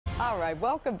All right,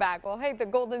 welcome back. Well, hey, the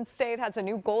Golden State has a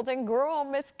new Golden Girl.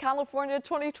 Miss California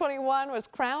 2021 was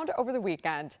crowned over the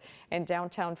weekend in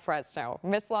downtown Fresno.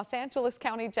 Miss Los Angeles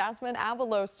County Jazmin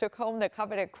Avalos took home the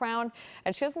coveted crown,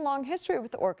 and she has a long history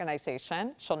with the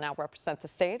organization. She'll now represent the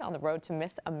state on the road to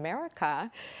Miss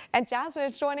America. And Jazmin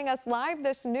is joining us live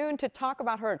this noon to talk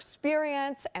about her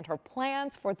experience and her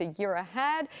plans for the year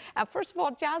ahead. And first of all,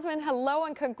 Jazmin, hello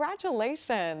and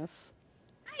congratulations.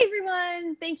 Hi,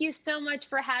 everyone. Thank you so much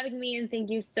for having me, and thank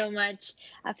you so much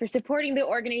for supporting the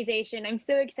organization. I'm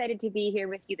so excited to be here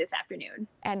with you this afternoon.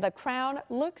 And the crown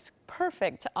looks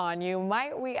perfect on you.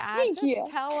 Might we add, Thank just you.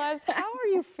 tell us, how are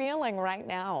you feeling right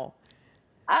now?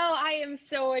 Oh, I am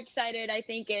so excited. I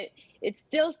think it's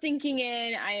still sinking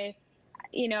in.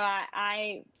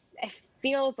 It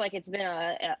feels like it's been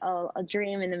a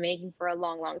dream in the making for a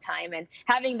long, long time, and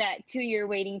having that 2-year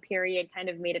waiting period kind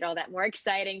of made it all that more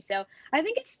exciting. So I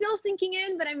think it's still sinking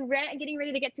in, but I'm getting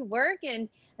ready to get to work, and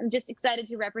I'm just excited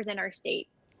to represent our state.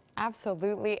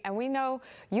 Absolutely. And we know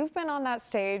you've been on that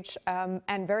stage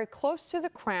and very close to the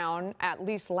crown, at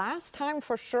least last time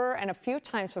for sure, and a few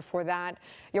times before that.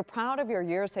 You're proud of your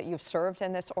years that you've served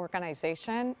in this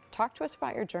organization. Talk to us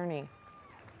about your journey.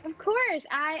 Of course.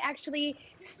 I actually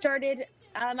started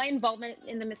my involvement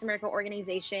in the Miss America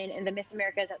organization and the Miss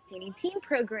America's Outstanding Teen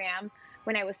program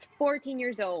when I was 14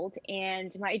 years old.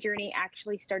 And my journey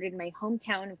actually started in my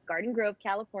hometown of Garden Grove,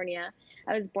 California.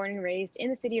 I was born and raised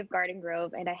in the city of Garden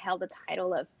Grove, and I held the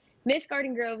title of Miss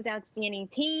Garden Grove's Outstanding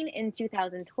Teen in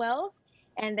 2012.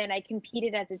 And then I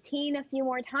competed as a teen a few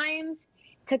more times,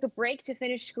 took a break to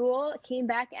finish school, came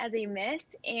back as a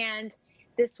Miss, and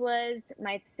this was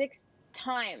my sixth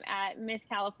time at Miss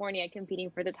California competing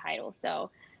for the title.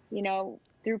 So,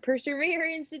 through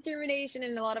perseverance, determination,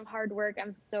 and a lot of hard work,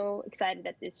 I'm so excited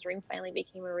that this dream finally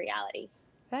became a reality.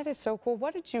 That is so cool.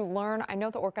 What did you learn? I know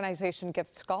the organization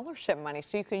gives scholarship money,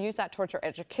 so you can use that towards your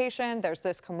education. There's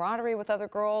this camaraderie with other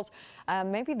girls.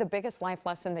 Maybe the biggest life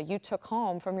lesson that you took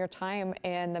home from your time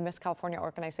in the Miss California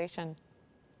organization.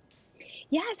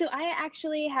 Yeah, so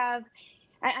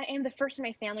I am the first in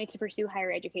my family to pursue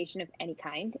higher education of any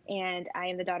kind, and I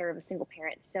am the daughter of a single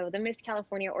parent. So the Miss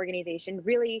California organization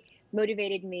really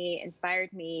motivated me,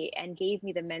 inspired me, and gave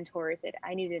me the mentors that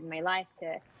I needed in my life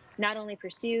to not only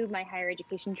pursue my higher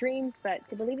education dreams, but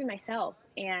to believe in myself.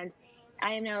 And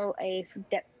I am now a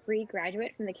debt-free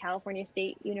graduate from the California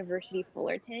State University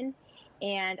Fullerton,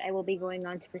 and I will be going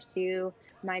on to pursue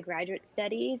my graduate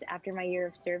studies after my year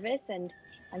of service. And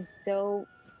I'm so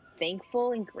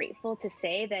thankful and grateful to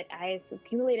say that I've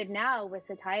accumulated now with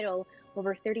the title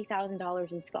over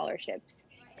 $30,000 in scholarships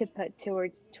to put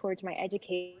towards my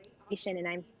education, and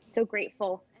I'm so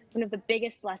grateful. One of the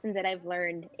biggest lessons that I've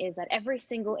learned is that every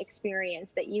single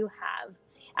experience that you have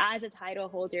as a title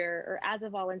holder or as a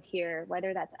volunteer,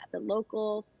 whether that's at the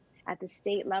local, at the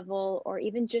state level, or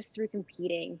even just through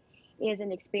competing, is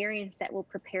an experience that will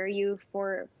prepare you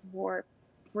for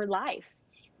life.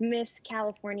 Miss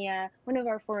California, one of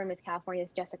our former Miss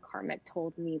Californias, Jessica Carmack,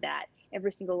 told me that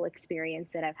every single experience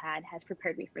that I've had has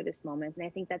prepared me for this moment. And I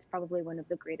think that's probably one of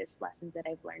the greatest lessons that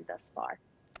I've learned thus far.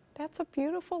 That's a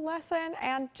beautiful lesson.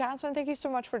 And Jazmin, thank you so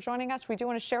much for joining us. We do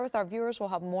want to share with our viewers. We'll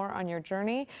have more on your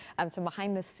journey, some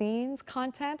behind the scenes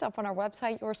content up on our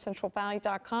website,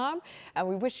 yourcentralvalley.com. And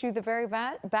we wish you the very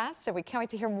best. And we can't wait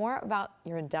to hear more about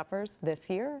your endeavors this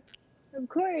year. Of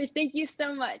course. Thank you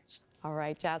so much. All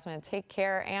right, Jazmin, take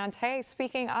care. And hey,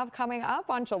 speaking of coming up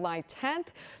on July 10th,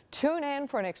 tune in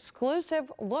for an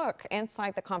exclusive look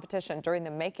inside the competition during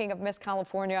the making of Miss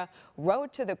California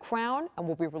Road to the Crown. And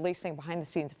we'll be releasing behind the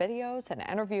scenes videos and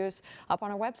interviews up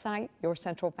on our website,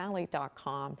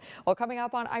 yourcentralvalley.com. Well, coming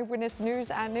up on Eyewitness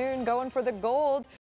News at noon, going for the gold.